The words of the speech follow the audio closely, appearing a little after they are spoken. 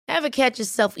Ever catch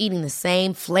yourself eating the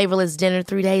same flavorless dinner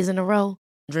 3 days in a row?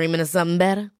 Dreaming of something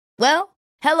better? Well,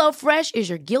 HelloFresh is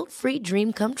your guilt-free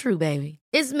dream come true, baby.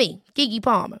 It's me, Keke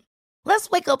Palmer. Let's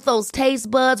wake up those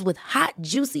taste buds with hot,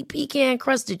 juicy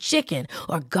pecan-crusted chicken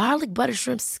or garlic butter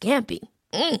shrimp scampi.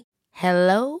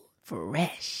 Hello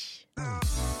Fresh.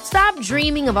 Stop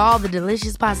dreaming of all the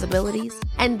delicious possibilities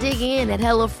and dig in at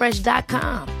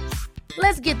HelloFresh.com.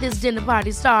 Let's get this dinner party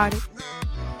started.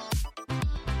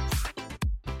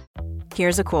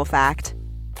 Here's a cool fact.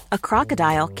 A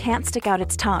crocodile can't stick out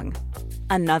its tongue.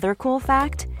 Another cool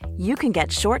fact, you can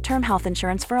get short-term health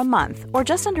insurance for a month or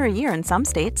just under a year in some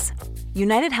states.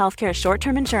 United Healthcare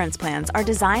short-term insurance plans are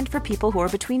designed for people who are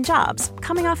between jobs,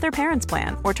 coming off their parents'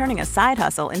 plan, or turning a side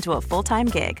hustle into a full-time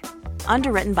gig.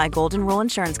 Underwritten by Golden Rule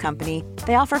Insurance Company,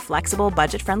 they offer flexible,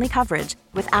 budget-friendly coverage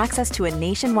with access to a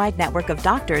nationwide network of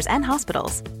doctors and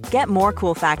hospitals. Get more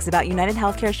cool facts about United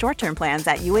Healthcare short-term plans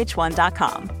at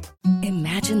uh1.com.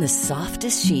 Imagine the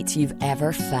softest sheets you've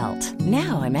ever felt.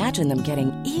 Now imagine them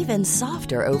getting even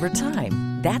softer over time.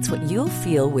 That's what you'll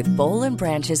feel with Boll &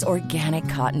 Branch's organic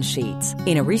cotton sheets.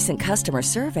 In a recent customer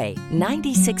survey,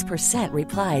 96%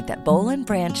 replied that Boll &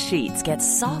 Branch sheets get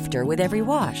softer with every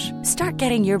wash. Start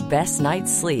getting your best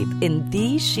night's sleep in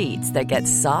these sheets that get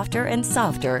softer and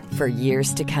softer for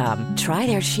years to come. Try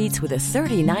their sheets with a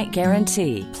 30-night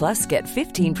guarantee. Plus, get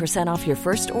 15% off your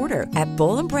first order at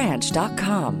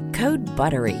bollandbranch.com. Code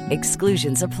BUTTERY.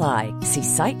 Exclusions apply. See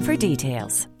site for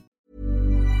details.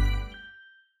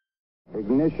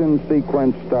 Ignition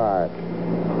sequence start.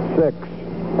 6,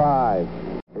 5.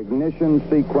 Ignition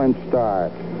sequence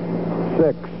start.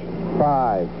 6,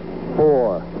 5,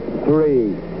 4,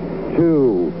 3,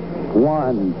 2,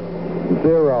 1,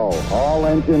 0. All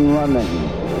engine running.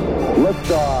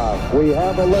 Liftoff. We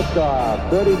have a liftoff.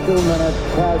 32 minutes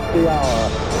past the hour.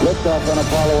 Liftoff on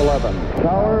Apollo 11.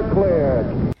 Tower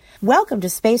cleared. Welcome to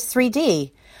Space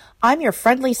 3D. I'm your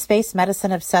friendly space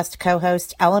medicine-obsessed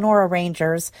co-host, Eleanor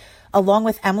Rangers, along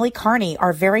with Emily Carney,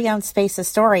 our very own space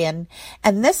historian.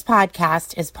 And this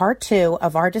podcast is part 2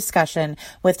 of our discussion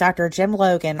with Dr. Jim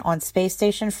Logan on Space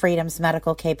Station Freedom's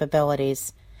medical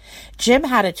capabilities. Jim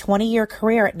had a 20-year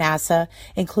career at NASA,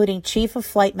 including Chief of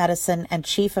Flight Medicine and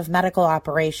Chief of Medical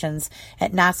Operations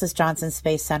at NASA's Johnson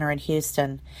Space Center in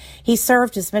Houston. He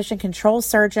served as Mission Control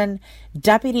Surgeon,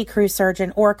 Deputy Crew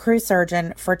Surgeon or Crew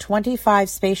Surgeon for 25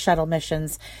 Space Shuttle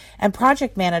missions, and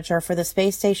Project Manager for the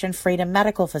Space Station Freedom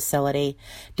Medical Facility,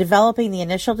 developing the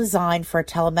initial design for a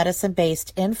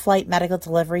telemedicine-based in-flight medical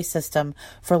delivery system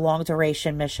for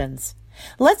long-duration missions.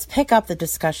 Let's pick up the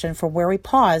discussion from where we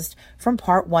paused from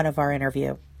part 1 of our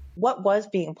interview. What was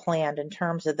being planned in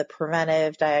terms of the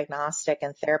preventive, diagnostic,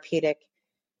 and therapeutic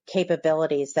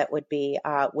capabilities that would be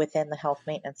within the health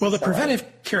maintenance Well, facility? the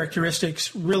preventive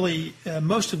characteristics really,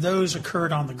 most of those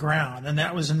occurred on the ground, and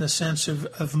that was in the sense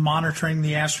of monitoring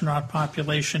the astronaut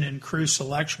population and crew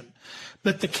selection.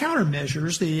 But the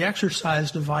countermeasures, the exercise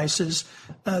devices,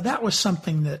 that was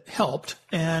something that helped,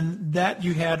 and that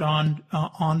you had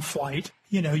on flight.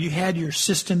 You know, you had your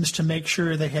systems to make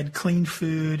sure they had clean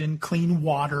food and clean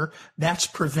water. That's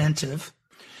preventive.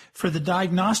 For the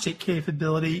diagnostic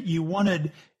capability, you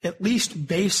wanted at least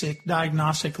basic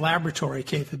diagnostic laboratory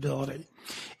capability.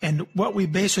 And what we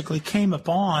basically came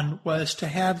upon was to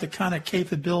have the kind of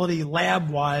capability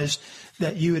lab-wise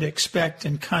that you would expect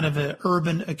in kind of an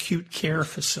urban acute care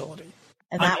facility.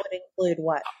 And that would include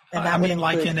what? And that I would mean,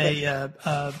 like include in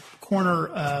a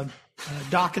corner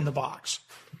dock in the box.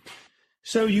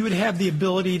 So you would have the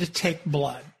ability to take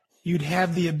blood. You'd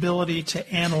have the ability to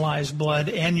analyze blood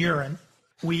and urine.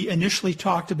 We initially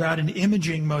talked about an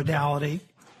imaging modality,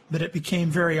 but it became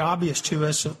very obvious to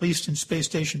us, at least in Space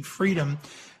Station Freedom,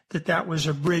 that that was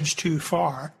a bridge too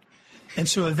far. And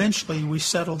so eventually we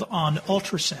settled on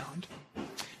ultrasound.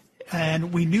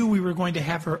 And we knew we were going to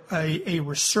have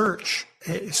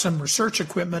some research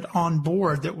equipment on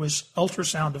board that was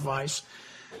ultrasound device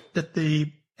that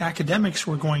the academics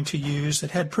were going to use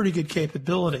that had pretty good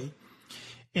capability.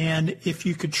 And if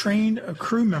you could train a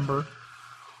crew member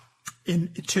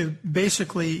to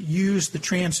basically use the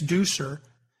transducer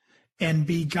and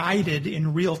be guided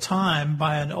in real time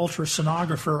by an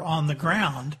ultrasonographer on the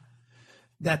ground,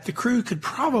 that the crew could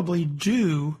probably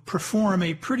perform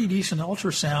a pretty decent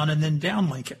ultrasound and then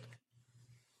downlink it.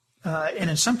 And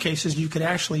in some cases, you could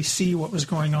actually see what was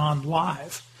going on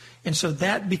live. And so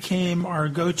that became our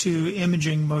go-to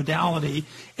imaging modality.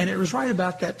 And it was right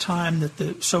about that time that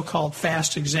the so-called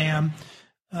FAST exam,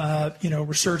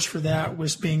 research for that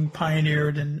was being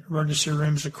pioneered in emergency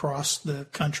rooms across the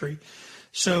country.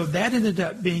 So that ended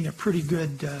up being a pretty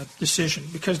good decision,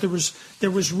 because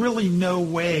there was really no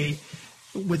way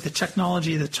with the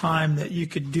technology at the time that you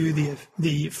could do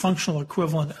the functional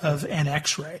equivalent of an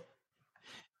X-ray.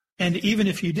 And even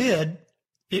if you did,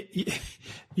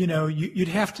 you'd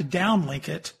have to downlink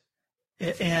it.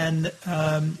 And,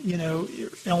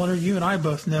 Eleanor, you and I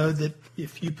both know that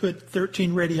if you put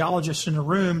 13 radiologists in a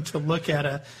room to look at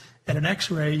an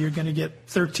X-ray, you're going to get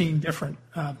 13 different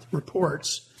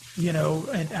reports.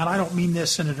 And I don't mean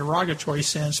this in a derogatory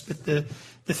sense, but the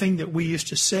thing that we used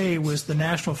to say was the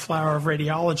national flower of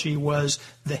radiology was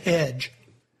the hedge.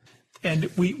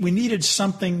 And we needed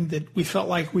something that we felt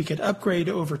like we could upgrade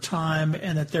over time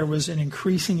and that there was an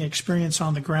increasing experience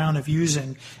on the ground of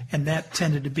using, and that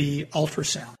tended to be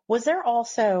ultrasound. Was there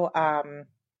also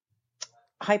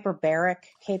hyperbaric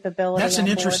capability? That's an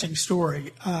interesting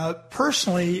story.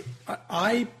 Personally,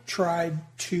 I tried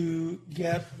to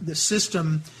get the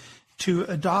system to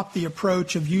adopt the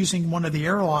approach of using one of the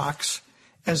airlocks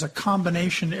as a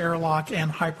combination airlock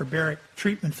and hyperbaric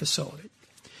treatment facility.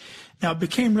 Now, it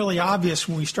became really obvious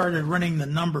when we started running the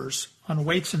numbers on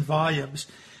weights and volumes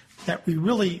that we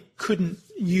really couldn't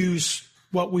use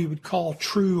what we would call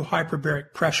true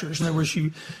hyperbaric pressures. In other words,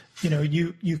 you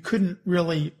couldn't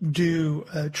really do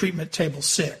treatment table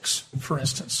 6, for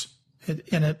instance,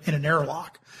 in an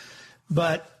airlock.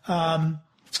 But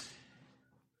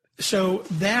so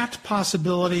that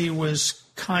possibility was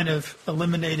kind of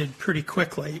eliminated pretty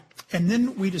quickly. And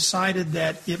then we decided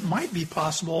that it might be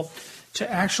possible to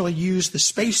actually use the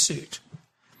spacesuit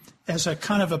as a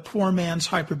kind of a poor man's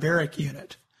hyperbaric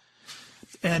unit.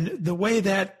 And the way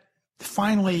that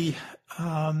finally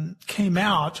came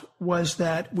out was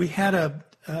that we had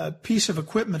a piece of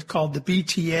equipment called the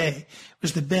BTA. It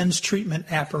was the Benz treatment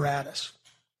apparatus.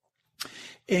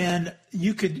 And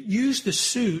you could use the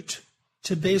suit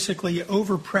to basically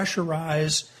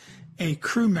overpressurize a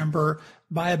crew member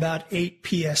by about 8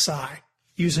 psi.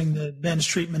 Using the Benz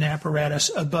treatment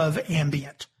apparatus above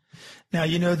ambient. Now,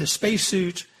 the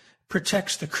spacesuit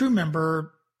protects the crew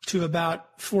member to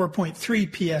about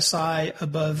 4.3 psi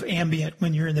above ambient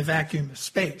when you're in the vacuum of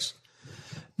space.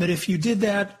 But if you did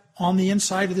that on the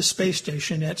inside of the space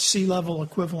station at sea level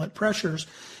equivalent pressures,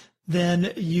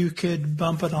 then you could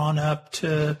bump it on up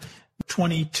to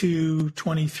 22,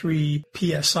 23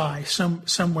 psi,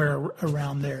 somewhere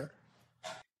around there.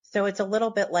 So it's a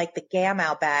little bit like the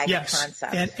Gamow bag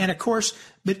concept. And of course,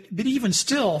 but even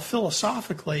still,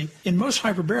 philosophically, in most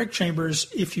hyperbaric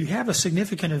chambers, if you have a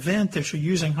significant event that you're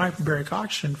using hyperbaric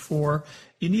oxygen for,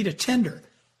 you need a tender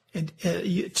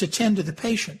to tend to the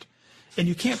patient. And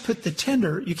you can't put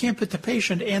the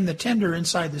patient and the tender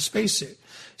inside the spacesuit.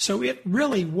 So it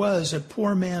really was a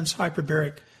poor man's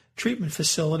hyperbaric treatment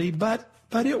facility, but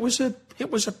it was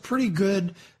a pretty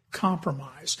good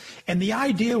compromise. And the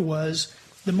idea was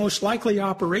the most likely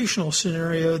operational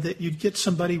scenario that you'd get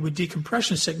somebody with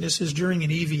decompression sickness is during an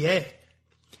EVA.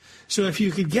 So if you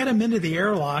could get them into the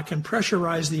airlock and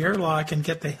pressurize the airlock and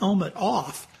get the helmet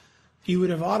off, you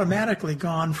would have automatically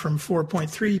gone from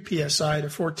 4.3 psi to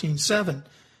 14.7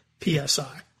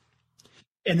 psi.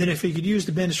 And then if you could use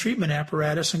the Benz treatment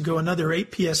apparatus and go another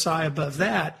 8 psi above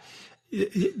that,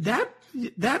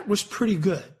 that was pretty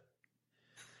good.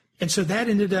 And so that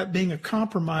ended up being a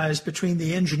compromise between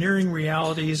the engineering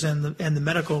realities and the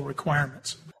medical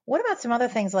requirements. What about some other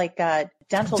things like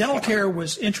dental care? Dental care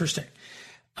was interesting.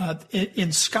 In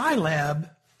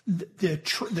Skylab,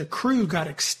 the crew got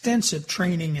extensive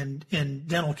training in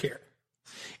dental care.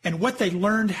 And what they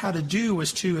learned how to do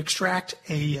was to extract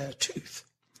a tooth.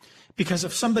 Because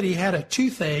if somebody had a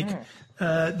toothache,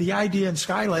 the idea in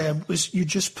Skylab was you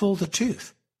just pull the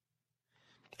tooth.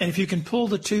 And if you can pull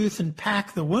the tooth and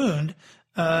pack the wound,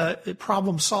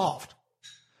 problem solved.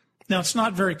 Now, it's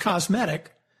not very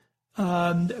cosmetic,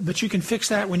 but you can fix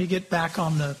that when you get back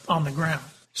on the ground.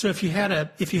 So if you had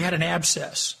an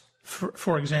abscess,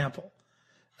 for example,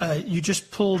 you just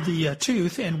pulled the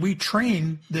tooth, and we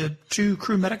trained the 2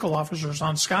 crew medical officers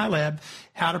on Skylab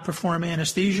how to perform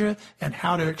anesthesia and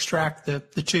how to extract the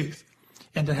tooth,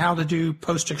 and how to do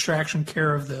post-extraction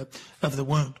care of the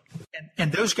wound.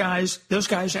 And those guys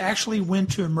actually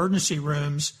went to emergency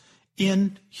rooms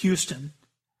in Houston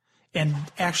and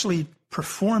actually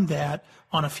performed that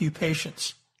on a few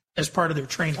patients as part of their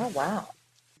training. Oh, wow.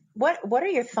 What are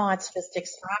your thoughts just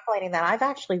extrapolating that? I've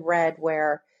actually read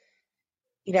where,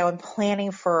 in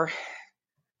planning for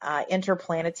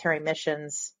interplanetary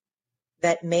missions,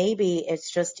 that maybe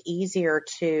it's just easier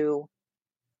to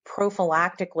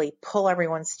prophylactically pull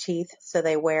everyone's teeth so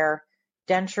they wear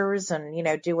dentures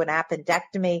and, do an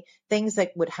appendectomy, things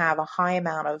that would have a high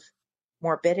amount of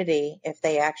morbidity if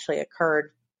they actually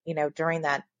occurred, during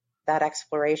that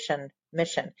exploration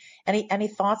mission. Any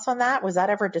thoughts on that? Was that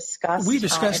ever discussed? We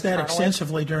discussed that internally?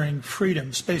 extensively during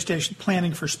Freedom, Space Station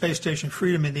planning for Space Station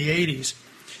Freedom in the 80s.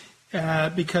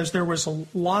 Because there was a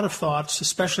lot of thoughts,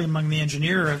 especially among the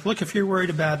engineer, of, look, if you're worried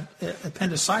about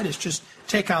appendicitis, just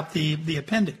take out the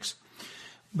appendix.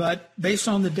 But based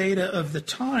on the data of the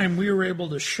time, we were able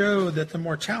to show that the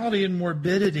mortality and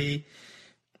morbidity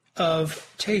of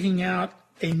taking out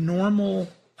a normal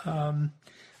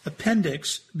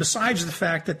appendix, besides the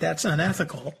fact that that's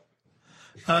unethical,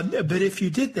 but if you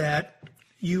did that,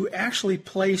 you actually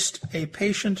placed a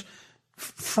patient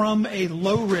from a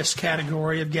low-risk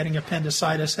category of getting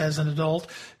appendicitis as an adult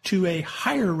to a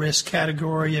higher-risk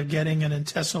category of getting an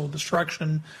intestinal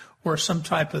obstruction or some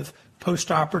type of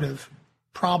postoperative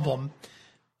problem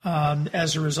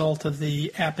as a result of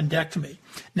the appendectomy.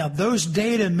 Now, those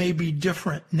data may be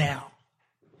different now,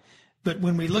 but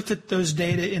when we looked at those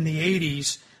data in the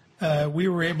 80s, we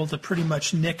were able to pretty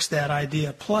much nix that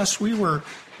idea. Plus, we were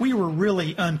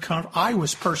really uncomfortable. I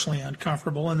was personally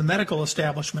uncomfortable, and the medical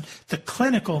establishment, the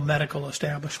clinical medical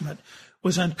establishment,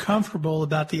 was uncomfortable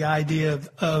about the idea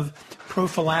of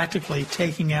prophylactically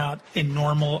taking out a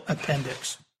normal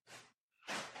appendix.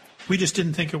 We just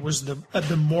didn't think it was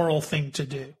the moral thing to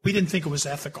do. We didn't think it was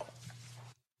ethical.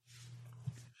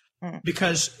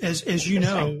 Because, as you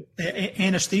know,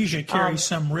 anesthesia carries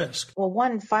some risk. Well,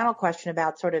 one final question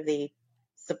about sort of the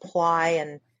supply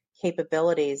and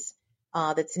capabilities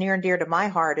that's near and dear to my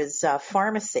heart is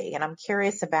pharmacy. And I'm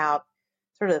curious about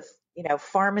sort of,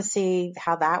 pharmacy,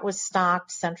 how that was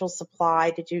stocked, central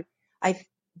supply.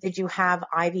 Did you have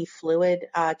IV fluid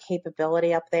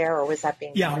capability up there, or was that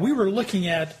being? Yeah, we were looking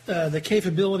at the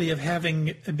capability of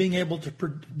being able to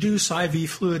produce IV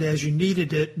fluid as you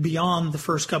needed it beyond the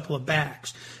first couple of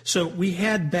bags. So we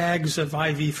had bags of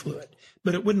IV fluid,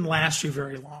 but it wouldn't last you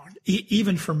very long.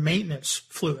 Even for maintenance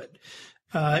fluid,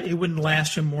 it wouldn't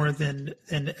last you more than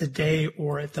a day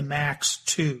or at the max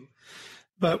 2.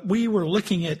 But we were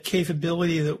looking at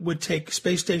capability that would take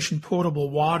space station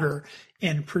potable water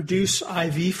and produce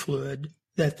IV fluid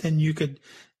that then you could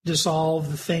dissolve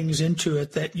the things into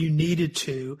it that you needed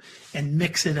to and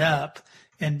mix it up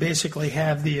and basically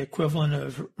have the equivalent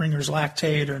of Ringer's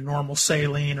lactate or normal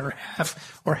saline or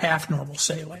half normal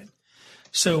saline.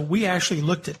 So we actually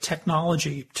looked at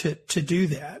technology to do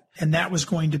that, and that was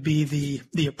going to be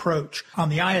the approach. On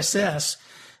the ISS,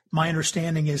 my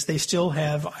understanding is they still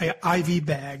have IV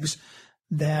bags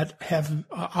that have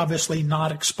obviously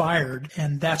not expired,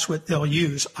 and that's what they'll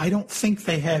use. I don't think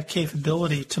they have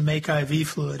capability to make IV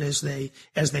fluid as they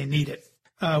need it.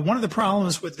 One of the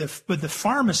problems with the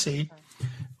pharmacy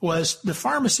was the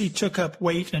pharmacy took up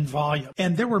weight and volume,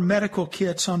 and there were medical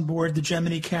kits on board the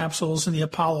Gemini capsules and the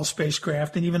Apollo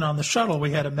spacecraft, and even on the shuttle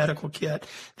we had a medical kit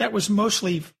that was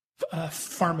mostly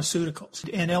pharmaceuticals.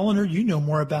 And Eleanor, you know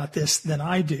more about this than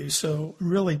I do, so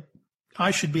really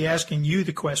I should be asking you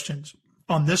the questions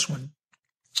on this one.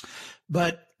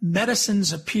 But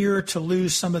medicines appear to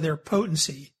lose some of their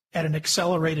potency at an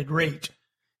accelerated rate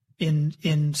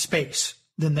in space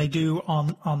than they do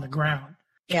on the ground.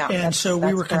 Yeah, and so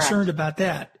we were correct. Concerned about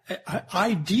that.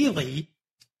 Ideally,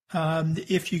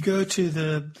 if you go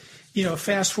to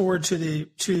fast forward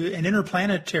to an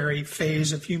interplanetary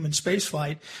phase of human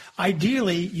spaceflight,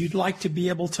 ideally you'd like to be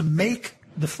able to make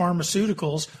the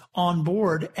pharmaceuticals on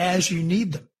board as you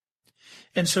need them.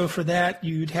 And so for that,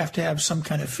 you'd have to have some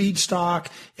kind of feedstock,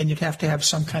 and you'd have to have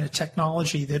some kind of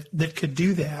technology that could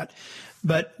do that.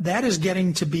 But that is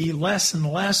getting to be less and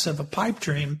less of a pipe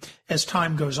dream as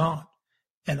time goes on.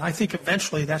 And I think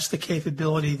eventually that's the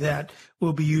capability that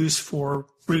will be used for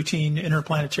routine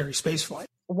interplanetary spaceflight.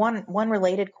 One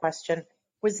related question.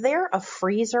 Was there a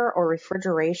freezer or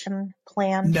refrigeration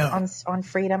plan on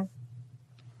Freedom?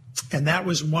 And that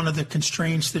was one of the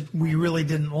constraints that we really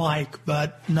didn't like,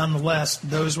 but nonetheless,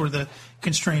 those were the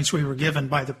constraints we were given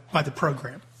by the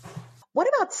program. What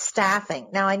about staffing?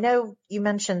 Now, I know you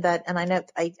mentioned that, and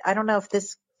I don't know if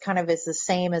this kind of is the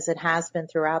same as it has been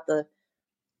throughout the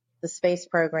space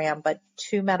program, but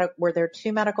were there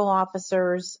 2 medical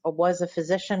officers, or was a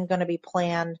physician going to be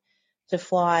planned to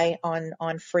fly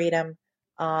on Freedom?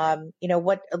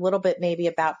 What a little bit maybe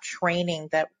about training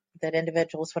that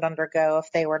individuals would undergo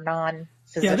if they were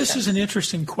non-physicians? Yeah, this is an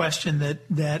interesting question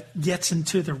that gets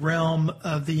into the realm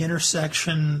of the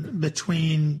intersection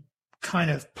between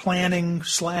kind of planning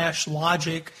 /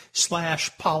 logic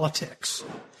 / politics.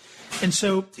 And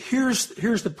so here's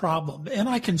the problem, and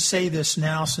I can say this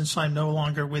now since I'm no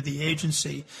longer with the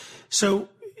agency. So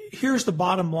here's the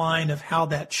bottom line of how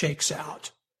that shakes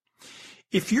out.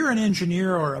 If you're an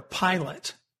engineer or a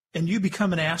pilot and you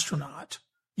become an astronaut,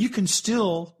 you can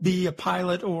still be a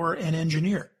pilot or an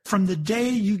engineer. From the day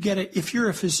you get it, if you're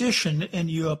a physician and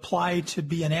you apply to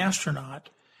be an astronaut,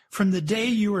 from the day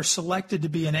you are selected to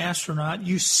be an astronaut,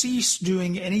 you cease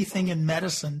doing anything in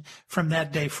medicine from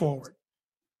that day forward.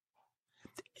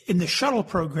 In the shuttle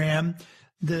program,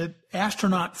 the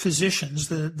astronaut physicians,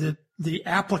 the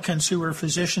applicants who were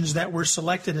physicians that were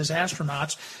selected as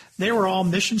astronauts, they were all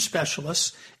mission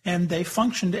specialists, and they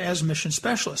functioned as mission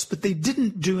specialists, but they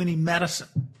didn't do any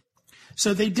medicine.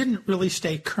 So they didn't really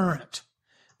stay current.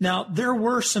 Now, there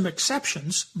were some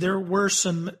exceptions. There were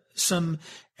some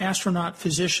astronaut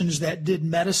physicians that did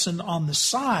medicine on the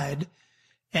side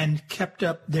and kept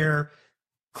up their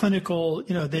clinical,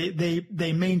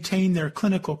 they maintained their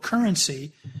clinical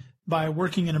currency by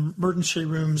working in emergency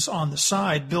rooms on the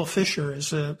side. Bill Fisher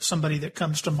is somebody that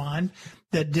comes to mind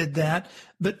that did that.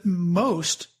 But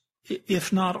most,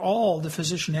 if not all, the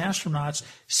physician astronauts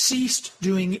ceased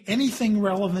doing anything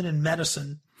relevant in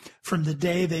medicine from the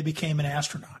day they became an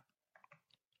astronaut.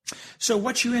 So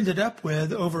what you ended up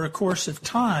with over a course of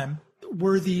time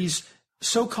were these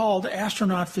so-called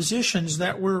astronaut physicians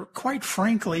that were, quite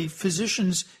frankly,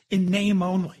 physicians in name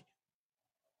only.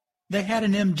 They had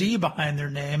an MD behind their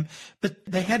name, but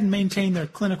they hadn't maintained their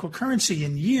clinical currency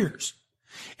in years.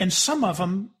 And some of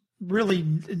them really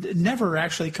never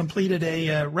actually completed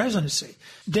a residency.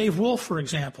 Dave Wolf, for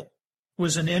example,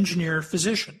 was an engineer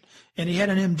physician, and he had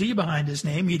an MD behind his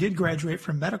name. He did graduate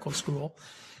from medical school,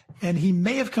 and he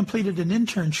may have completed an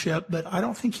internship, but I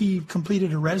don't think he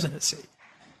completed a residency.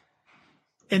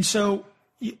 And so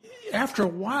after a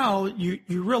while, you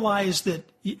realize that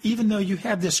even though you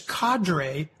have this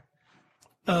cadre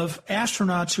of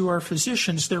astronauts who are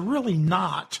physicians, they're really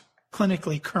not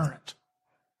clinically current.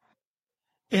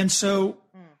 And so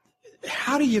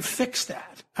how do you fix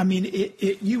that? I mean,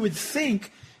 you would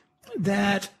think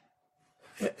that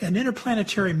an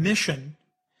interplanetary mission,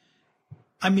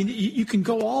 I mean, you can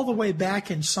go all the way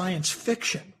back in science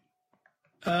fiction,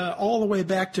 all the way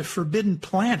back to Forbidden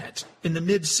Planet in the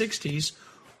mid-'60s,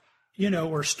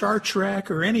 or Star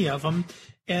Trek or any of them,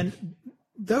 and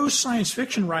those science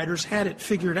fiction writers had it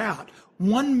figured out.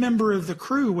 One member of the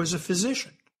crew was a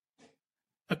physician,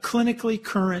 a clinically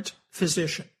current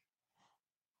physician.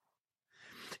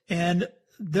 And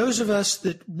those of us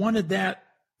that wanted that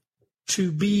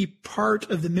to be part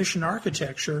of the mission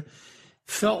architecture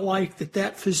felt like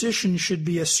that physician should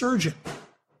be a surgeon.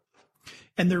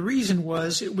 And the reason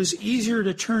was it was easier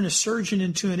to turn a surgeon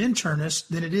into an internist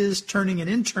than it is turning an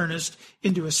internist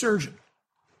into a surgeon.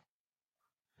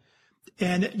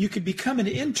 And you could become an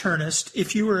internist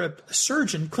if you were a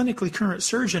surgeon, clinically current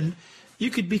surgeon.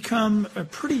 You could become a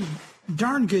pretty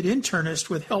darn good internist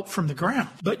with help from the ground.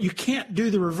 But you can't do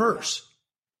the reverse.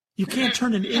 You can't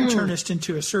turn an internist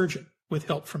into a surgeon with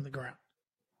help from the ground.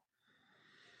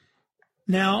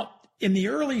 Now, in the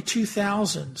early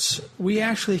 2000s, we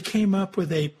actually came up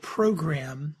with a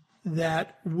program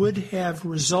that would have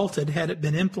resulted, had it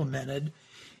been implemented,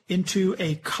 into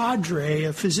a cadre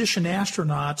of physician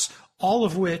astronauts, all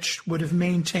of which would have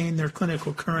maintained their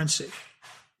clinical currency.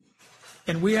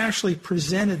 And we actually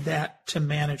presented that to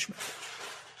management.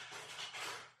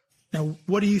 Now,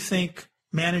 what do you think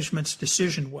management's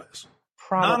decision was?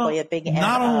 Probably a big no.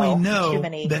 Not only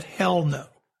no, but hell no.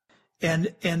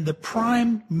 And the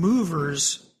prime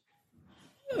movers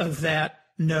of that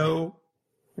no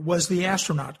was the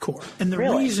astronaut corps. And the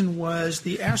reason was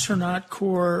the astronaut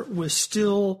corps was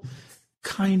still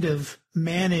kind of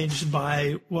managed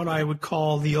by what I would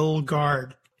call the old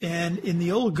guard. And in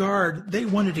the old guard, they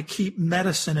wanted to keep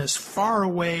medicine as far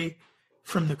away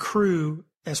from the crew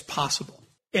as possible.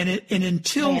 And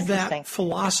until that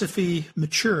philosophy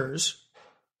matures,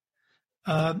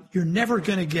 you're never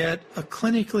going to get a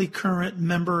clinically current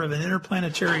member of an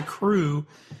interplanetary crew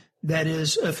that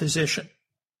is a physician.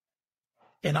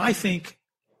 And I think,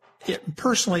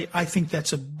 personally, I think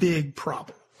that's a big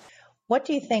problem. What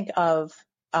do you think of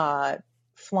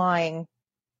flying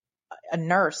a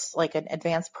nurse, like an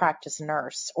advanced practice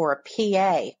nurse, or a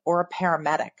PA, or a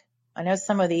paramedic? I know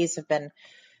some of these have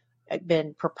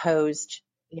been proposed,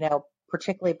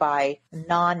 particularly by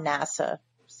non-NASA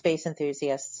space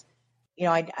enthusiasts.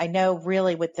 I know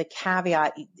really with the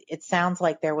caveat, it sounds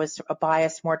like there was a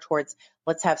bias more towards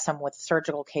let's have someone with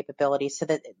surgical capabilities, so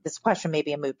that this question may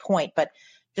be a moot point, but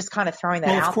just kind of throwing that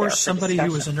out there. Well, of course, somebody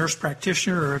who was a nurse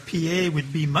practitioner or a PA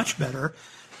would be much better,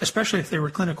 especially if they were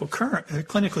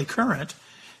clinically current,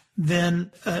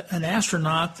 than an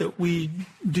astronaut that we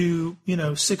do,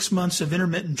 6 months of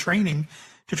intermittent training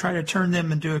to try to turn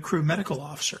them into a crew medical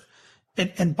officer.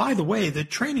 And by the way, the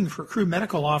training for crew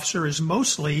medical officer is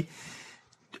mostly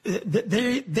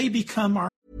they become our.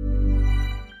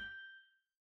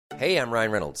 Hey, I'm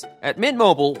Ryan Reynolds. At Mint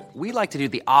Mobile, we like to do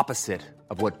the opposite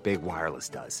of what Big Wireless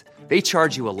does. They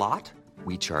charge you a lot,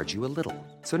 we charge you a little.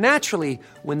 So naturally,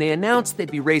 when they announced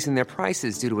they'd be raising their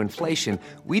prices due to inflation,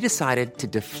 we decided to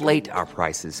deflate our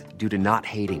prices due to not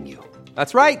hating you.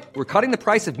 That's right. We're cutting the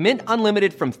price of Mint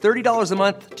Unlimited from $30 a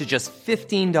month to just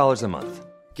 $15 a month.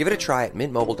 Give it a try at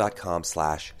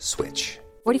mintmobile.com/switch.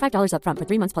 $45 up front for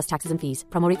 3 months plus taxes and fees.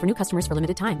 Promo rate for new customers for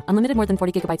limited time. Unlimited more than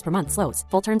 40 gigabytes per month. Slows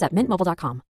full terms at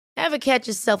mintmobile.com. Ever catch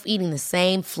yourself eating the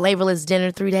same flavorless dinner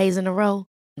 3 days in a row?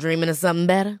 Dreaming of something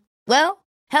better? Well,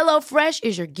 HelloFresh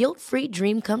is your guilt-free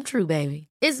dream come true, baby.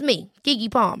 It's me,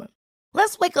 Keke Palmer.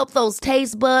 Let's wake up those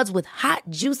taste buds with hot,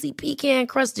 juicy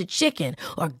pecan-crusted chicken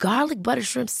or garlic butter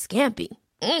shrimp scampi.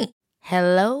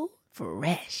 Hello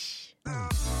Fresh.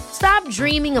 Stop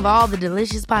dreaming of all the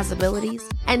delicious possibilities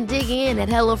and dig in at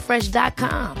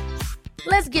HelloFresh.com.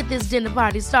 Let's get this dinner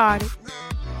party started.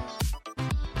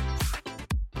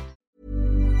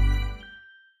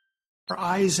 Our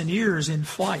eyes and ears in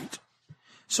flight.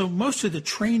 So most of the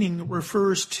training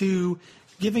refers to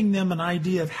giving them an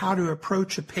idea of how to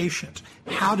approach a patient,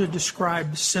 how to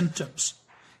describe symptoms,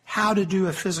 how to do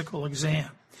a physical exam,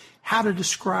 how to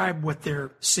describe what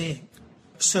they're seeing.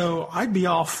 So I'd be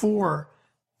all for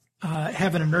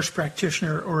having a nurse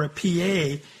practitioner or a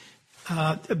PA,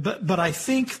 but I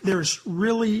think there's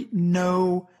really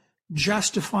no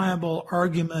justifiable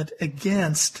argument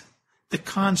against the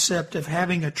concept of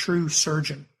having a true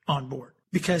surgeon on board,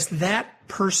 because that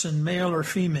person, male or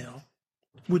female,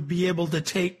 would be able to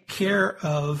take care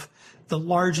of the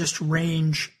largest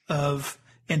range of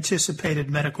anticipated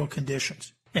medical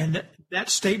conditions. And that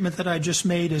statement that I just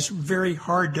made is very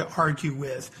hard to argue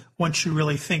with once you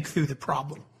really think through the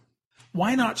problem.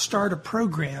 Why not start a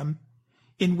program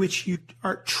in which you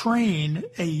train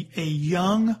a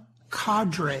young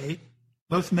cadre,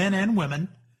 both men and women,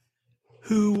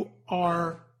 who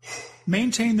are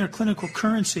maintain their clinical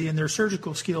currency and their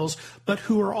surgical skills, but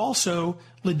who are also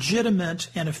legitimate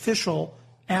and official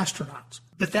astronauts?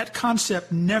 But that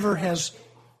concept never has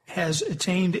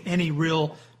attained any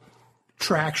real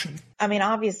traction. I mean,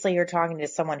 obviously you're talking to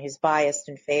someone who's biased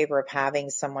in favor of having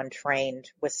someone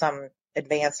trained with some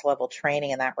advanced level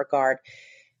training in that regard.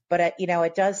 But,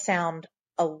 it does sound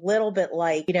a little bit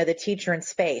like, the teacher in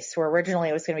space, where originally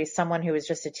it was going to be someone who was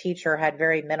just a teacher, had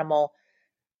very minimal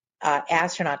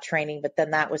astronaut training, but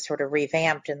then that was sort of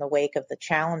revamped in the wake of the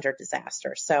Challenger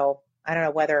disaster. So I don't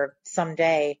know whether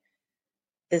someday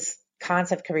this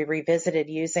concept could be revisited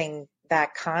using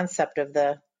that concept of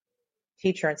the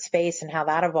teacher in space and how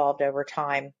that evolved over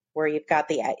time, where you've got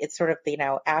it's sort of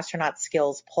astronaut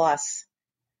skills plus.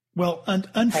 Well,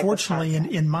 unfortunately,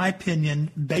 in my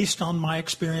opinion, based on my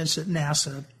experience at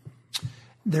NASA,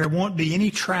 there won't be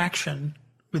any traction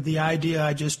with the idea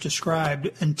I just described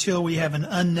until we have an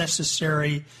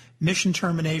unnecessary mission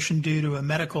termination due to a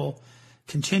medical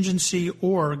contingency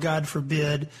or, God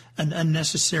forbid, an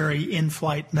unnecessary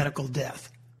in-flight medical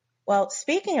death. Well,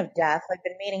 speaking of death, I've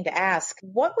been meaning to ask,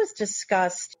 what was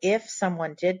discussed if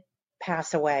someone did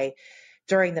pass away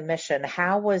during the mission?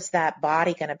 How was that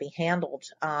body going to be handled,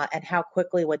 and how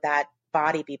quickly would that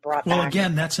body be brought back? Well,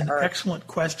 again, that's an excellent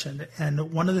question.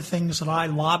 And one of the things that I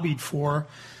lobbied for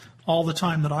all the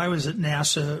time that I was at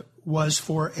NASA was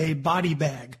for a body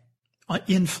bag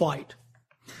in flight.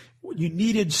 You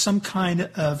needed some kind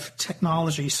of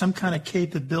technology, some kind of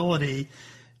capability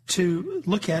to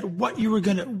look at what are you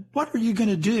going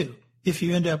to do if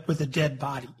you end up with a dead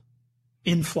body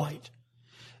in flight.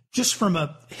 Just from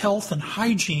a health and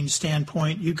hygiene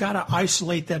standpoint, you've got to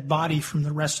isolate that body from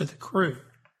the rest of the crew.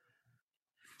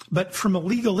 But from a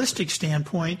legalistic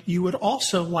standpoint, you would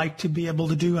also like to be able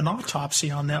to do an autopsy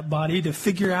on that body to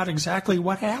figure out exactly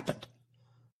what happened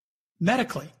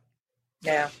medically.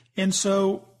 Yeah. And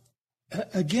so,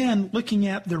 again, looking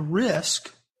at the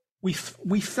risk, we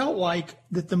felt like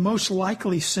that the most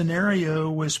likely scenario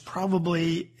was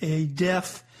probably a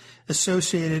death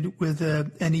associated with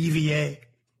an EVA,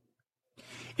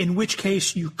 in which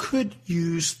case you could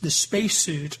use the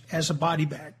spacesuit as a body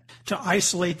bag to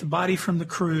isolate the body from the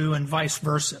crew and vice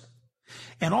versa.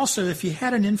 And also, if you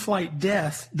had an in-flight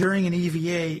death during an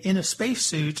EVA in a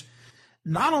spacesuit,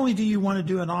 not only do you want to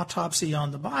do an autopsy on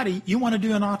the body, you want to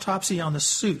do an autopsy on the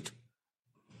suit.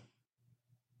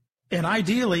 And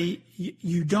ideally,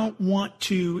 you don't want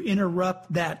to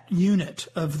interrupt that unit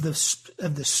of the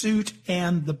suit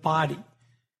and the body.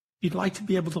 You'd like to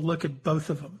be able to look at both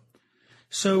of them.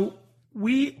 So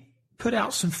we put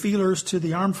out some feelers to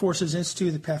the Armed Forces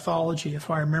Institute of Pathology, if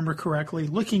I remember correctly,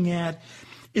 looking at,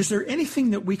 is there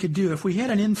anything that we could do if we had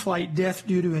an in-flight death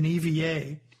due to an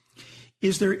EVA?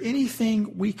 Is there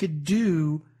anything we could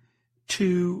do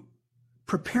to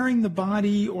preparing the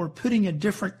body or putting a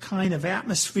different kind of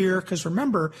atmosphere, because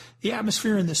remember, the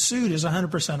atmosphere in the suit is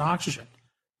 100% oxygen.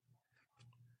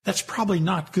 That's probably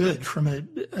not good from a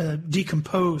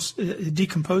decomposing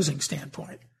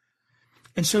standpoint.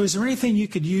 And so is there anything you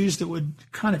could use that would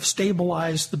kind of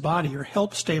stabilize the body or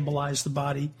help stabilize the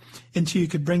body until you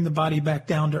could bring the body back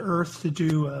down to earth to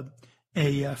do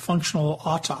a functional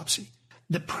autopsy?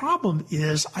 The problem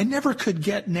is I never could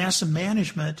get NASA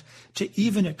management to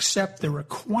even accept the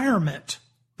requirement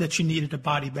that you needed a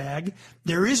body bag.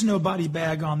 There is no body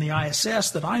bag on the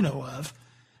ISS that I know of.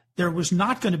 There was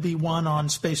not going to be one on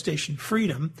Space Station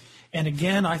Freedom. And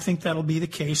again, I think that'll be the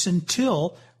case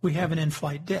until we have an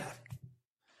in-flight death.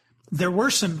 There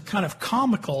were some kind of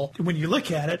comical, when you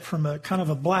look at it from a kind of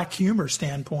a black humor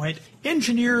standpoint,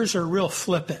 engineers are real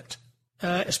flippant,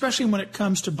 especially when it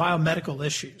comes to biomedical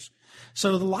issues.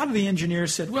 So a lot of the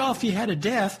engineers said, well, if you had a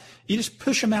death, you just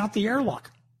push them out the airlock,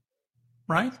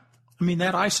 right? I mean,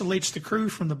 that isolates the crew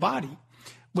from the body.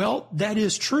 Well, that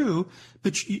is true,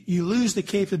 but you lose the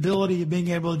capability of being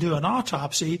able to do an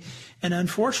autopsy. And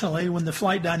unfortunately, when the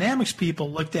flight dynamics people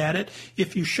looked at it,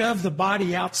 if you shove the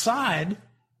body outside,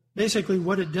 basically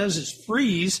what it does is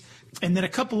freeze, and then a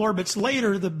couple orbits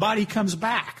later, the body comes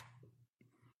back.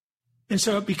 And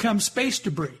so it becomes space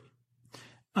debris.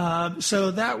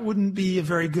 So that wouldn't be a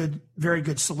very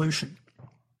good solution.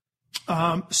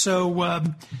 So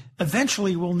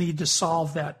eventually we'll need to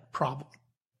solve that problem,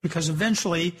 because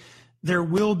eventually there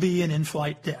will be an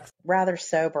in-flight death. Rather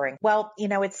sobering. Well,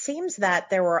 it seems that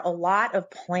there were a lot of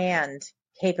planned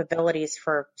capabilities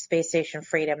for Space Station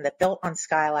Freedom that built on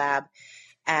Skylab,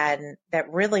 and that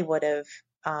really would have,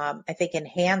 I think,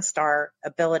 enhanced our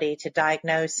ability to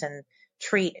diagnose and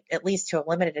treat, at least to a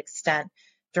limited extent,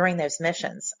 during those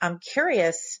missions. I'm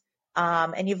curious,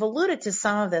 and you've alluded to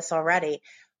some of this already,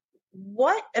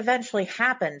 what eventually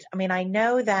happened? I mean, I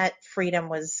know that Freedom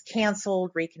was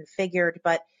canceled, reconfigured,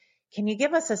 but can you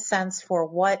give us a sense for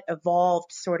what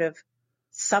evolved sort of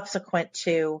subsequent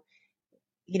to,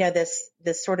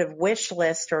 this sort of wish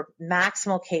list or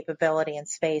maximal capability in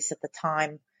space at the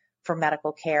time for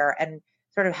medical care, and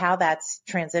sort of how that's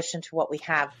transitioned to what we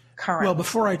have currently? Well,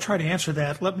 before I try to answer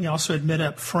that, let me also admit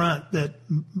up front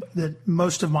that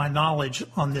most of my knowledge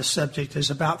on this subject is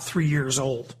about 3 years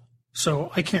old. So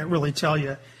I can't really tell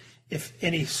you if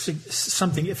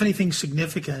anything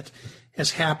significant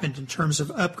has happened in terms of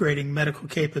upgrading medical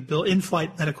capability,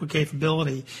 in-flight medical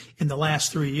capability in the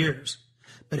last 3 years.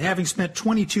 But having spent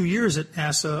 22 years at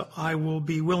NASA, I will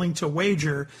be willing to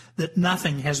wager that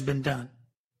nothing has been done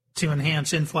to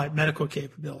enhance in-flight medical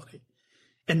capability.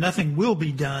 And nothing will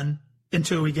be done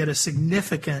until we get a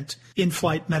significant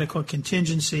in-flight medical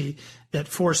contingency that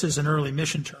forces an early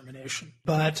mission termination.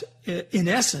 But in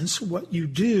essence, what you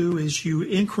do is you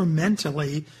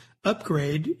incrementally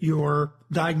upgrade your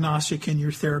diagnostic and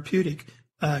your therapeutic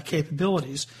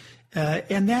capabilities.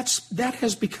 And that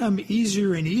has become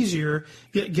easier and easier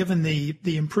given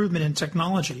the improvement in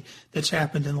technology that's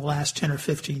happened in the last 10 or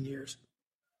 15 years.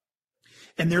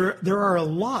 And there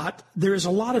is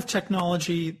a lot of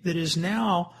technology that is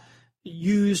now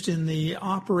used in the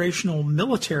operational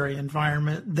military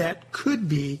environment that could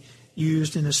be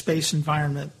used in a space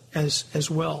environment as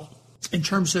well in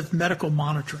terms of medical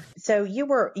monitoring. So you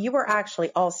were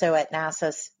actually also at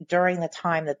NASA during the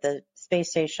time that the space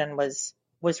station was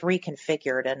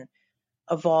reconfigured and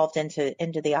evolved into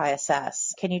the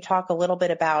ISS. Can you talk a little bit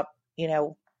about,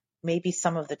 maybe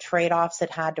some of the trade-offs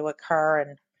that had to occur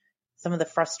and some of the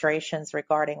frustrations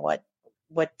regarding what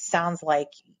sounds like,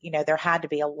 there had to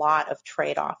be a lot of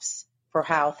trade-offs for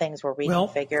how things were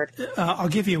reconfigured? Well, I'll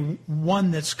give you one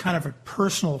that's kind of a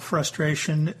personal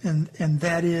frustration, and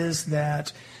that is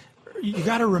that you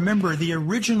got to remember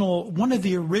one of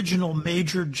the original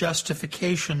major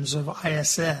justifications of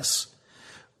ISS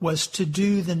was to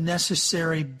do the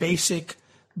necessary basic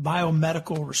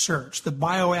biomedical research, the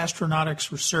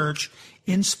bioastronautics research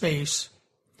in space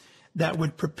that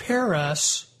would prepare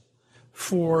us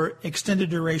for extended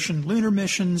duration lunar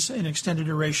missions and extended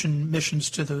duration missions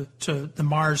to the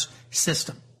Mars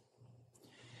system.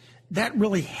 That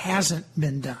really hasn't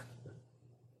been done.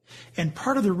 And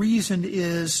part of the reason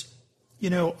is,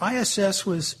 ISS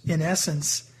was in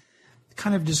essence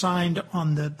kind of designed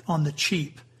on the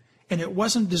cheap, and it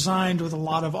wasn't designed with a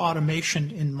lot of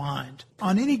automation in mind.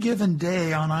 On any given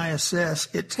day on ISS,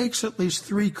 it takes at least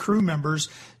 3 crew members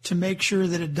to make sure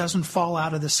that it doesn't fall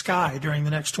out of the sky during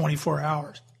the next 24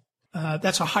 hours.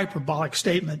 That's a hyperbolic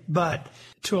statement, but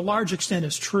to a large extent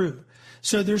it's true.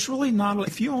 So there's really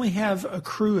if you only have a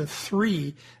crew of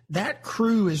 3, that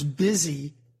crew is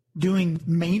busy doing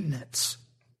maintenance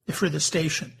for the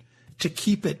station, to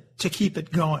keep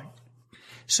it going.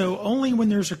 So only when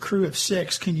there's a crew of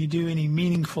 6 can you do any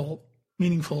meaningful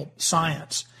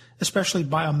science, especially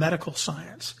biomedical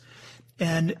science.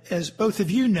 And as both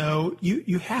of you know,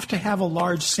 you have to have a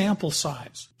large sample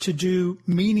size to do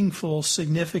meaningful,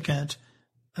 significant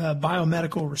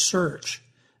biomedical research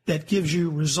that gives you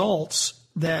results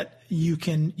that you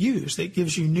can use, that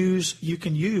gives you news you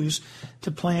can use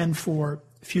to plan for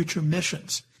future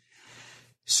missions.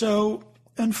 So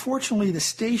unfortunately, the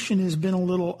station has been a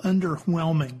little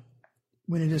underwhelming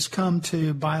when it has come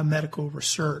to biomedical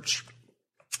research.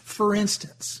 For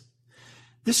instance,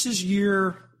 this is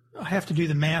I have to do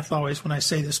the math always when I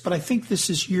say this, but I think this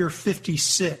is year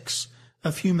 56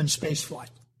 of human spaceflight.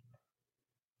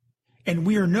 And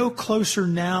we are no closer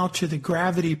now to the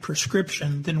gravity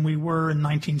prescription than we were in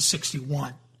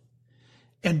 1961.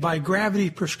 And by gravity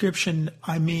prescription,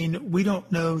 I mean we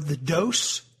don't know the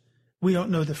dose, we don't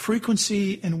know the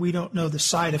frequency, and we don't know the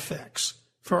side effects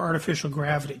for artificial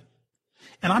gravity.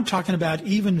 And I'm talking about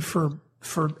even for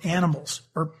animals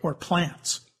or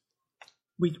plants.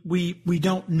 We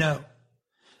don't know.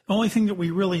 The only thing that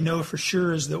we really know for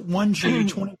sure is that 1G,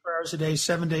 24 hours a day,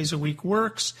 7 days a week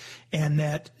works, and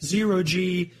that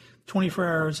 0G, 24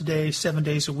 hours a day, 7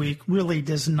 days a week really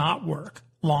does not work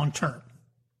long term.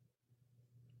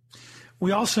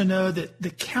 We also know that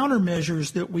the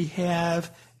countermeasures that we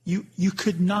have, you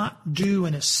could not do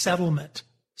in a settlement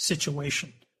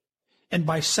situation. And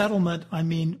by settlement, I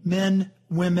mean men,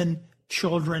 women,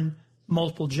 children,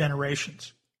 multiple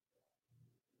generations.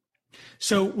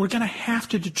 So we're going to have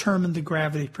to determine the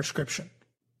gravity prescription.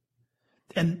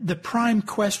 And the prime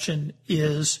question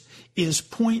is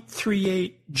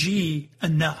 0.38 G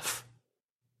enough?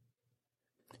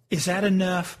 Is that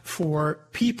enough for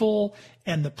people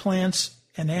and the plants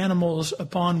and animals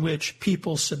upon which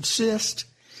people subsist?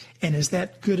 And is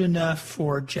that good enough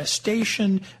for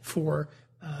gestation, for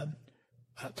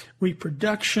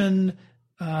reproduction,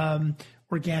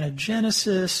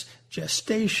 organogenesis,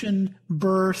 gestation,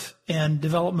 birth, and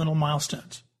developmental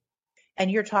milestones?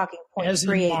 And you're talking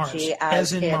 0.38 G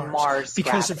as in Mars.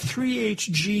 Because gravity. if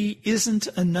 3Hg isn't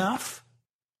enough,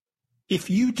 if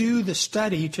you do the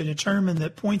study to determine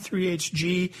that 0.38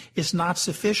 G is not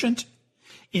sufficient,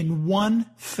 in one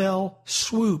fell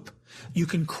swoop, you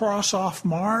can cross off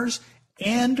Mars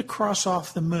and cross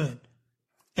off the moon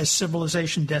as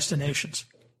civilization destinations.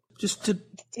 Just to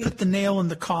put the nail in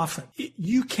the coffin,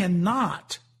 you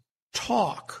cannot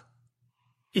talk.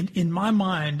 In my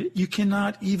mind, you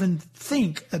cannot even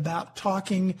think about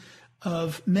talking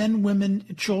of men, women,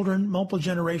 children, multiple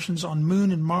generations on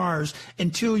Moon and Mars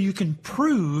until you can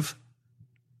prove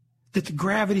that the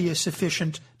gravity is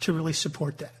sufficient to really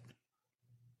support that.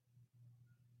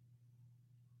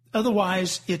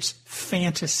 Otherwise, it's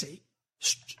fantasy,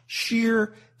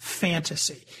 sheer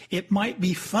fantasy. It might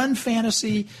be fun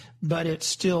fantasy, but it's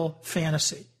still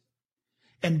fantasy.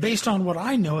 And based on what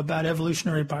I know about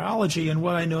evolutionary biology and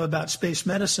what I know about space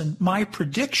medicine, my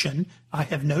prediction, I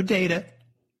have no data,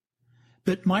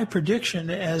 but my prediction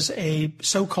as a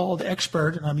so-called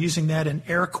expert, and I'm using that in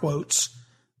air quotes,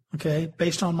 okay,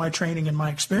 based on my training and my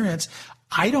experience,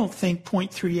 I don't think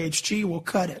 0.38 G will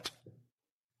cut it.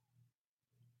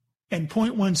 And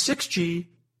 0.16 G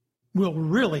will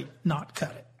really not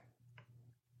cut it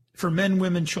for men,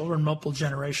 women, children, multiple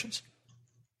generations.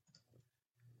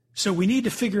 So we need to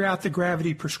figure out the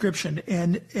gravity prescription,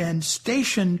 and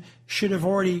Station should have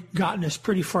already gotten us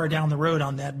pretty far down the road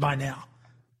on that by now,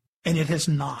 and it has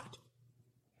not.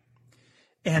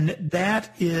 And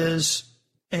that is,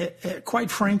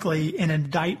 quite frankly, an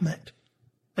indictment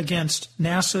against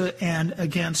NASA and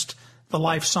against the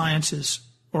life sciences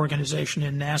organization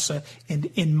in NASA, and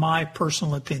in my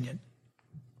personal opinion.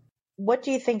 What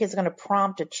do you think is going to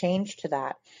prompt a change to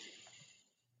that?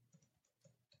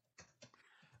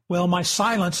 Well, my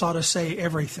silence ought to say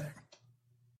everything.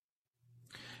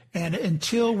 And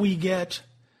until we get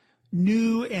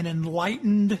new and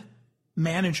enlightened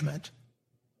management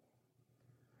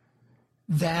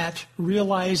that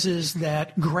realizes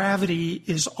that gravity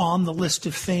is on the list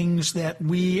of things that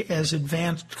we as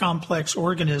advanced complex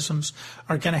organisms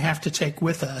are going to have to take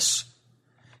with us,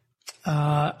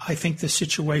 I think the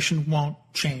situation won't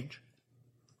change.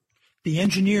 The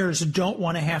engineers don't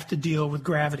want to have to deal with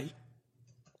gravity.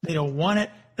 They don't want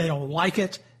it. They don't like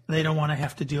it. They don't want to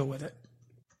have to deal with it.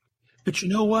 But you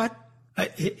know what?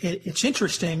 It's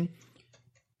interesting.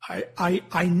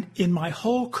 I in my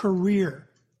whole career,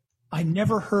 I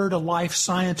never heard a life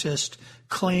scientist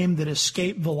claim that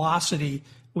escape velocity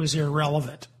was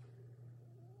irrelevant.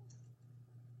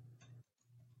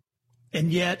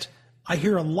 And yet, I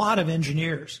hear a lot of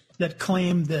engineers that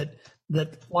claim that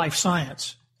that life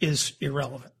science is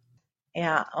irrelevant.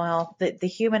 Yeah, well, the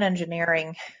human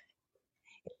engineering,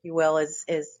 if you will, is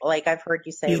like I've heard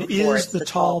you say before. It is the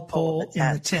tall pole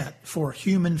in the tent for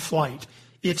human flight.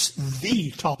 It's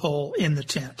the tall pole in the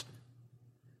tent.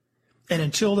 And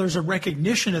until there's a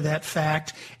recognition of that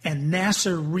fact and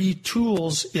NASA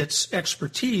retools its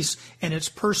expertise and its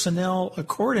personnel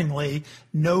accordingly,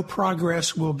 no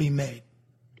progress will be made.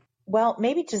 Well,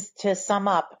 maybe just to sum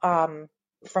up,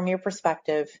 from your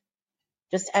perspective,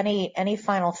 just any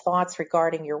final thoughts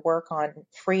regarding your work on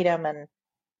freedom and,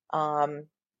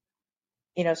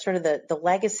 sort of the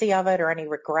legacy of it, or any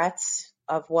regrets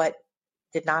of what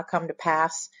did not come to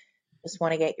pass. Just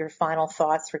want to get your final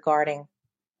thoughts regarding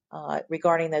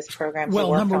those programs.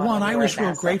 Well, number one, I was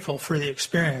real grateful for the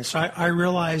experience. I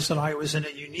realized that I was in a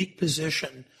unique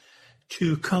position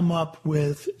to come up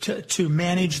with, to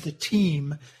manage the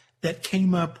team that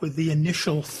came up with the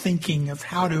initial thinking of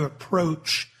how to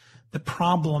approach the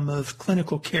problem of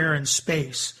clinical care in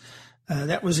space.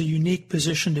 That was a unique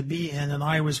position to be in, and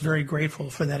I was very grateful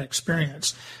for that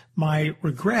experience. My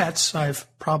regrets, I've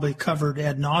probably covered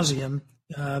ad nauseum,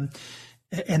 and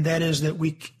that is that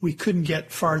we couldn't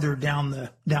get farther down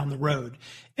the road,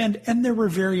 and there were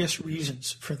various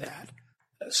reasons for that.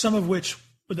 Some of which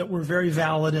that were very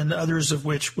valid, and others of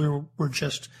which were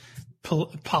just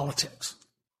politics.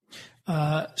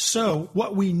 So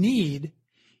what we need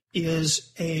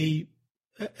is a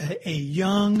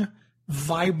young,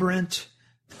 vibrant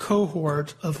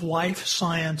cohort of life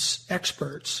science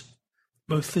experts,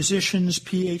 both physicians,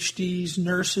 PhDs,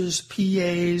 nurses,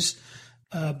 PAs,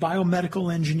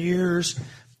 biomedical engineers,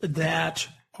 that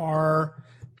are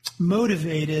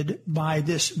motivated by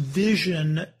this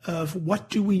vision of what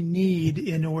do we need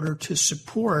in order to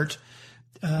support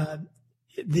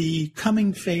the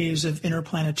coming phase of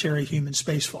interplanetary human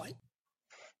spaceflight.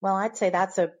 Well, I'd say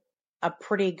that's a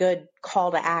pretty good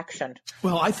call to action.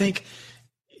 Well, I think,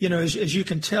 as you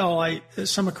can tell,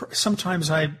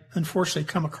 sometimes I unfortunately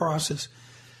come across as,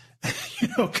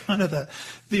 kind of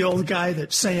the old guy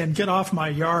that's saying, get off my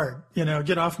yard,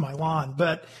 get off my lawn.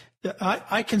 But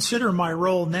I consider my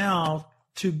role now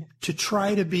to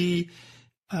try to be,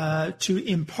 to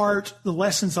impart the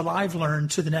lessons that I've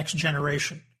learned to the next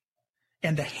generation,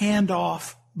 and to hand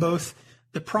off both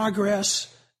the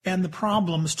progress and the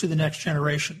problems to the next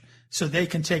generation so they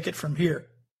can take it from here.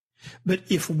 But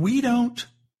if we don't,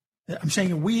 I'm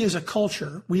saying we as a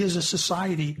culture, we as a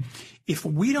society, if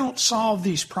we don't solve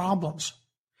these problems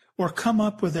or come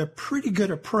up with a pretty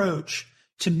good approach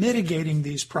to mitigating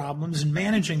these problems and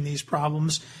managing these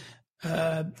problems,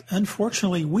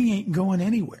 unfortunately, we ain't going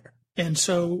anywhere. And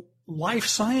so life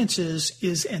sciences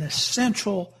is an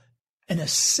essential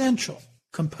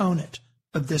component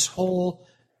of this whole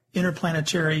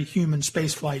interplanetary human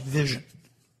spaceflight vision.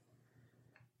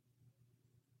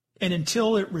 And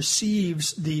until it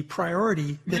receives the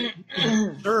priority that it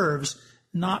deserves,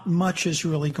 not much is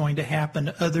really going to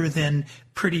happen other than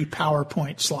pretty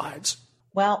PowerPoint slides.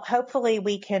 Well, hopefully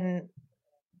we can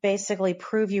basically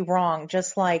prove you wrong,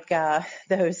 just like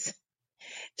those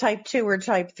type 2 or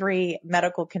type 3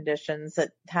 medical conditions that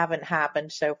haven't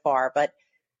happened so far. But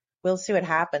we'll see what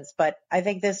happens. But I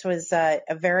think this was a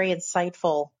very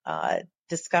insightful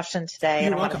discussion today.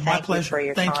 You're and welcome. I want to thank My pleasure. you for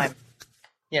your Thank time. you.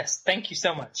 Yes, thank you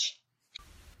so much.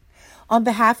 On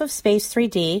behalf of Space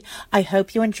 3D, I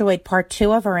hope you enjoyed part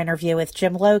 2 of our interview with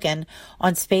Jim Logan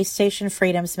on Space Station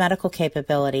Freedom's medical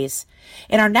capabilities.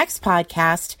 In our next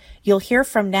podcast, you'll hear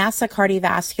from NASA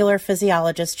cardiovascular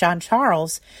physiologist John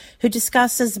Charles, who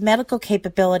discusses medical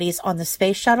capabilities on the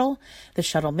Space Shuttle, the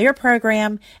Shuttle Mir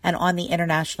program, and on the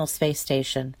International Space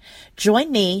Station.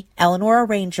 Join me, Eleanor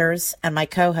Rangers, and my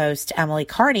co-host Emily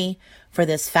Carney for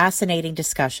this fascinating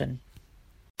discussion.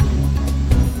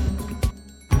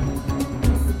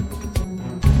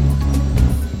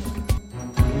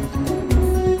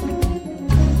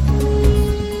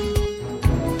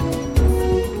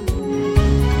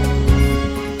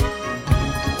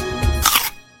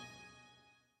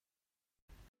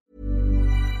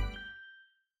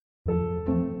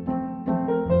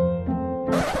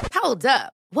 Hold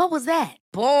up. What was that?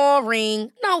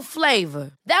 Boring. No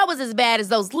flavor. That was as bad as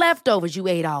those leftovers you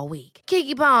ate all week.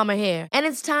 Keke Palmer here, and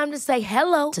it's time to say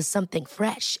hello to something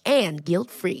fresh and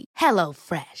guilt-free. Hello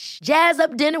Fresh. Jazz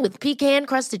up dinner with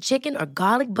pecan-crusted chicken or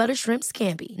garlic butter shrimp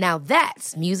scampi. Now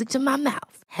that's music to my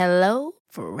mouth. Hello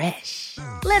Fresh.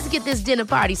 Let's get this dinner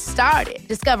party started.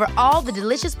 Discover all the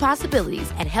delicious possibilities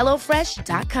at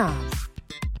HelloFresh.com.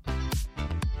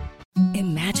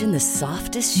 Imagine the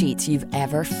softest sheets you've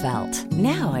ever felt.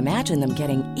 Now imagine them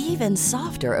getting even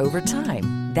softer over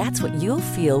time. That's what you'll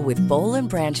feel with Boll &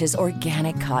 Branch's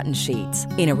organic cotton sheets.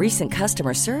 In a recent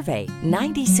customer survey,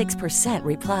 96%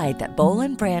 replied that Boll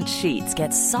 & Branch sheets get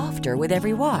softer with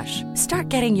every wash. Start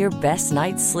getting your best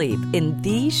night's sleep in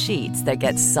these sheets that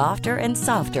get softer and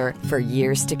softer for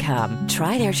years to come.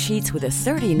 Try their sheets with a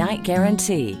 30-night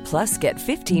guarantee. Plus, get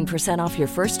 15% off your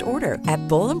first order at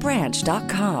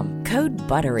bollandbranch.com. Code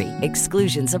BUTTERY.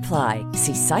 Exclusions apply.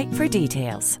 See site for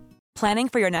details. Planning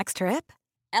for your next trip?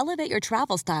 Elevate your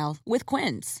travel style with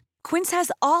Quince. Quince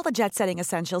has all the jet-setting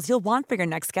essentials you'll want for your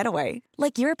next getaway,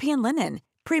 like European linen,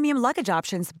 premium luggage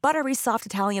options, buttery soft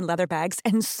Italian leather bags,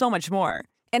 and so much more.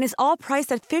 And is all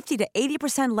priced at 50 to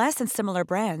 80% less than similar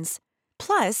brands.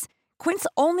 Plus, Quince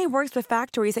only works with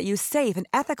factories that use safe and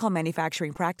ethical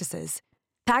manufacturing practices.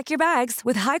 Pack your bags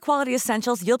with high-quality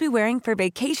essentials you'll be wearing for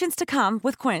vacations to come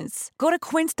with Quince. Go to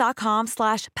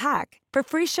quince.com/pack for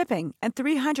free shipping and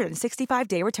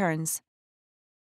 365-day returns.